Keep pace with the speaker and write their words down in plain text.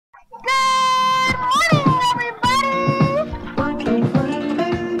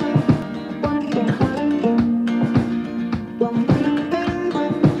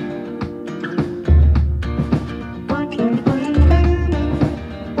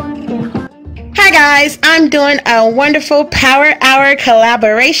Hi guys, I'm doing a wonderful Power Hour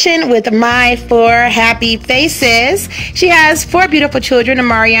collaboration with my four happy faces. She has four beautiful children,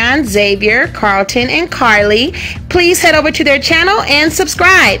 Amarian, Xavier, Carlton, and Carly. Please head over to their channel and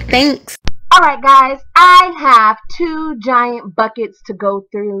subscribe. Thanks. Alright guys, I have two giant buckets to go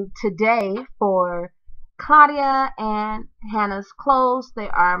through today for Claudia and Hannah's clothes. They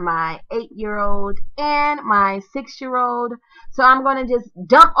are my 8-year-old and my 6-year-old. So I'm going to just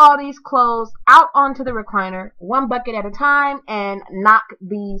dump all these clothes out onto the recliner, one bucket at a time, and knock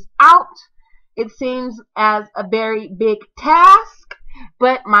these out. It seems as a very big task,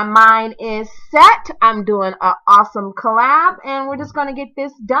 but my mind is set. I'm doing an awesome collab, and we're just going to get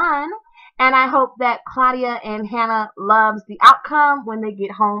this done. And I hope that Claudia and Hannah loves the outcome when they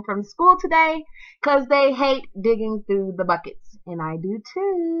get home from school today, because they hate digging through the buckets, and I do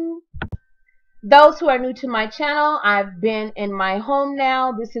too. Those who are new to my channel, I've been in my home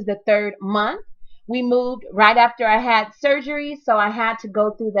now. This is the 3rd month. We moved right after I had surgery, so I had to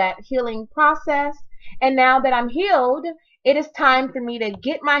go through that healing process. And now that I'm healed, it is time for me to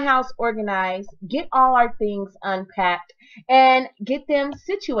get my house organized, get all our things unpacked, and get them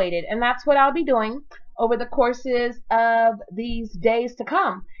situated. And that's what I'll be doing over the courses of these days to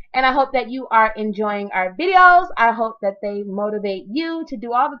come. And I hope that you are enjoying our videos. I hope that they motivate you to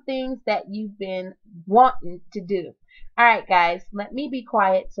do all the things that you've been wanting to do. Alright guys, let me be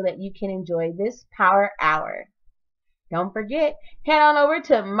quiet so that you can enjoy this Power Hour. Don't forget, head on over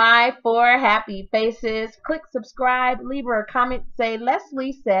to my 4 happy faces, click subscribe, leave her a comment, say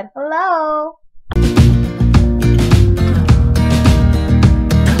Leslie said hello.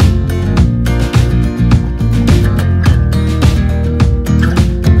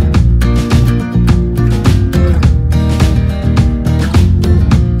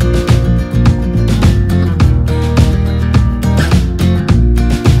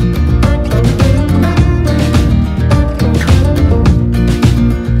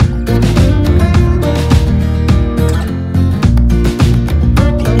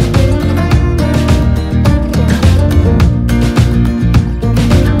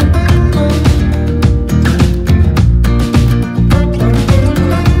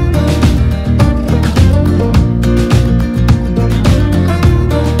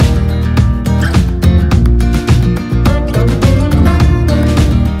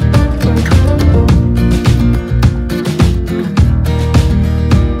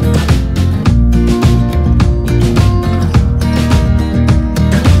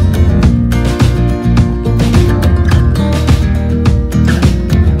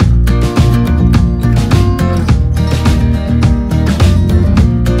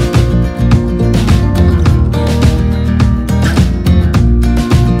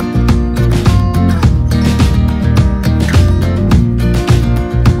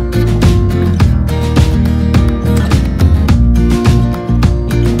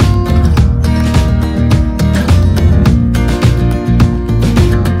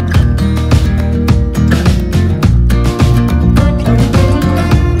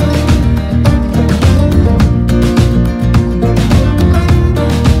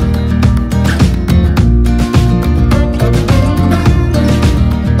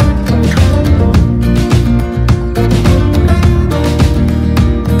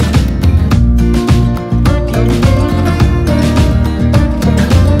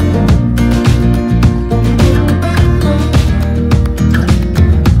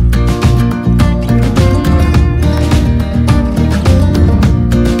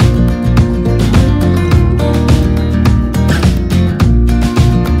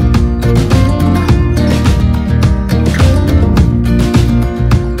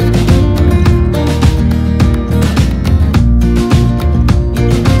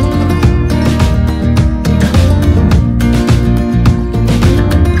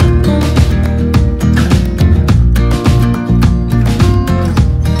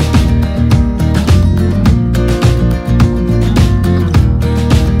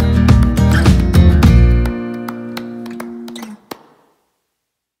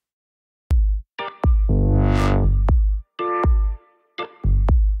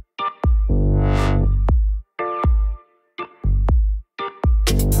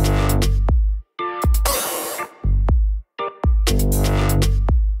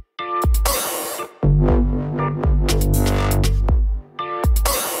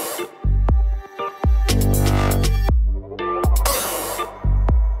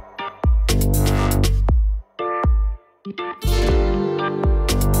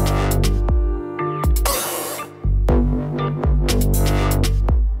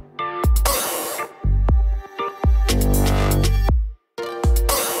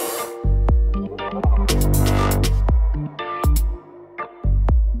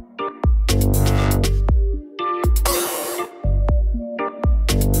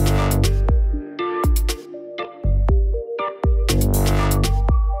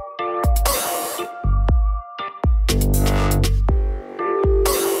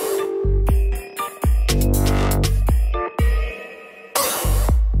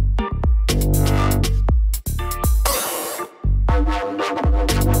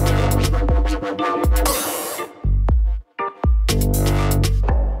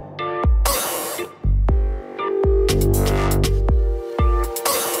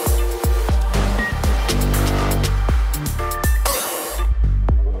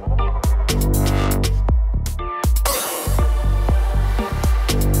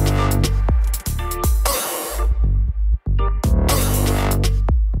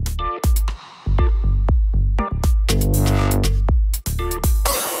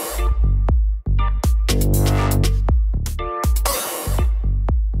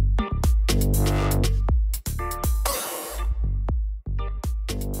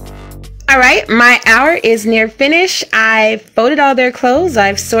 my hour is near finish. I folded all their clothes.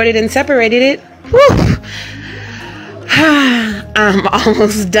 I've sorted and separated it. Whew. I'm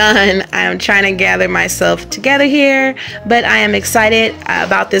almost done. I'm trying to gather myself together here, but I am excited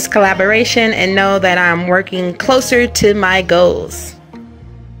about this collaboration and know that I'm working closer to my goals.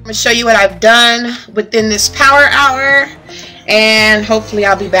 I'm going to show you what I've done within this power hour, and hopefully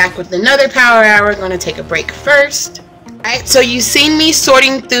I'll be back with another power hour. I'm going to take a break first. Alright, so you've seen me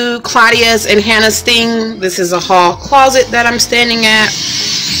sorting through Claudia's and Hannah's thing. This is a hall closet that I'm standing at,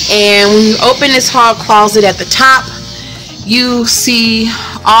 and when you open this hall closet at the top, you see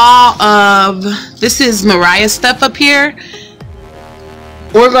all of this is Mariah's stuff up here.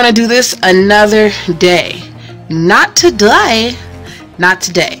 We're going to do this another day. Not today,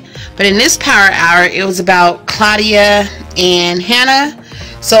 but in this power hour it was about Claudia and Hannah.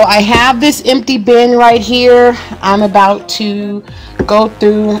 So I have this empty bin right here. I'm about to go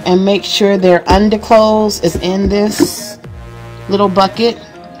through and make sure their underclothes is in this little bucket.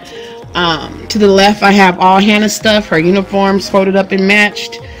 To the left I have all Hannah's stuff, her uniforms folded up and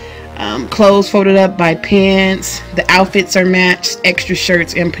matched, clothes folded up by pants, the outfits are matched, extra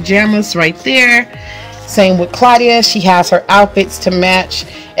shirts and pajamas right there. Same with Claudia, she has her outfits to match,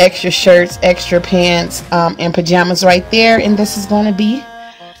 extra shirts, extra pants, and pajamas right there. And this is going to be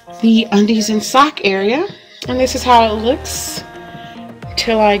the undies and sock area, and this is how it looks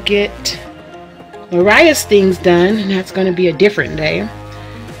till I get Mariah's things done, and that's going to be a different day.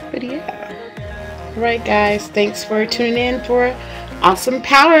 But yeah. Alright guys, thanks for tuning in for awesome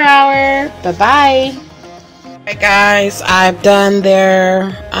power hour. Bye-bye. Alright guys, I've done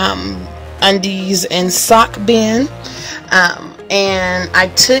their undies and sock bin. And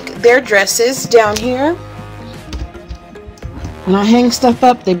I took their dresses down here. When I hang stuff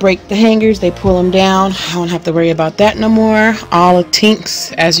up, they break the hangers, they pull them down. I don't have to worry about that no more. All of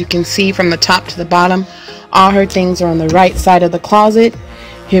Tink's, as you can see from the top to the bottom, all her things are on the right side of the closet.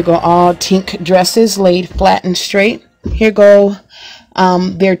 Here go all Tink dresses laid flat and straight. Here go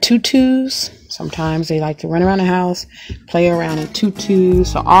their tutus. Sometimes they like to run around the house, play around in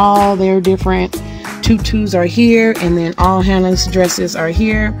tutus. So all their different tutus are here, and then all Hannah's dresses are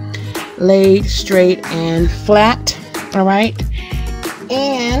here, laid straight and flat. All right.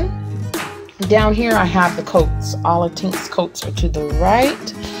 And down here I have the coats. All of Tink's coats are to the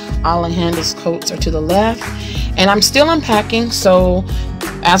right. All of Hannah's coats are to the left. And I'm still unpacking, so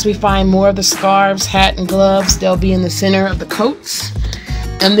as we find more of the scarves, hat, and gloves, they'll be in the center of the coats.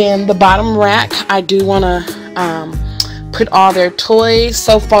 And then the bottom rack, I do want to put all their toys.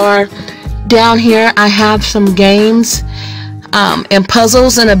 So far down here, I have some games and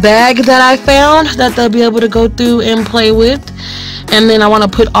puzzles in a bag that I found that they'll be able to go through and play with. And then I want to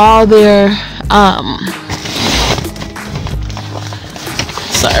put all their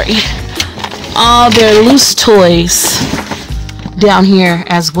all their loose toys down here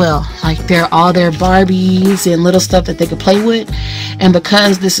as well, like all their Barbies and little stuff that they could play with. And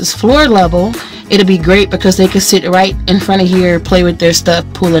because this is floor level, it'll be great because they can sit right in front of here, play with their stuff,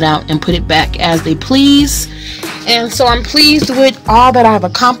 pull it out, and put it back as they please. And so I'm pleased with all that I've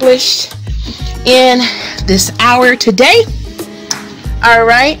accomplished in this hour today. All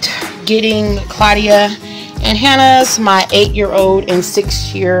right, getting Claudia and Hannah's, my 8-year-old and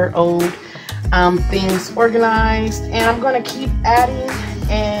 6-year-old things organized, and I'm going to keep adding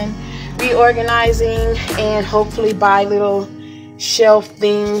and reorganizing and hopefully buy little shelf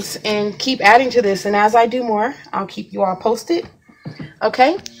things and keep adding to this. And as I do more, I'll keep you all posted.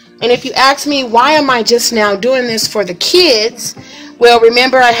 Okay. And if you ask me, why am I just now doing this for the kids? Well,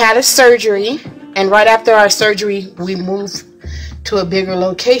 remember I had a surgery, and right after our surgery we moved to a bigger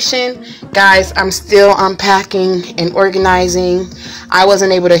location. Guys, I'm still unpacking and organizing. I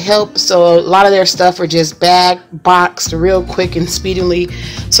wasn't able to help, so a lot of their stuff are just boxed real quick and speedily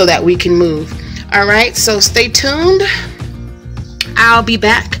so that we can move. All right, so stay tuned. I'll be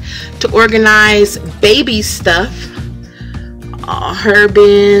back to organize baby stuff, her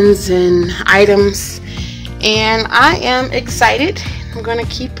bins and items, and I am excited. I'm gonna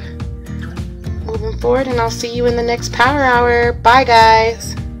keep moving forward, and I'll see you in the next power hour. Bye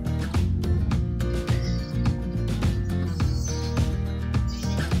guys.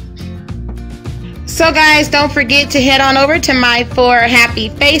 So guys, don't forget to head on over to My 4 Happy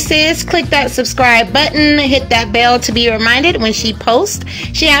Faces. Click that subscribe button, hit that bell to be reminded when she posts.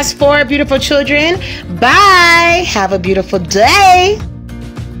 She has 4 beautiful children. Bye. Have a beautiful day.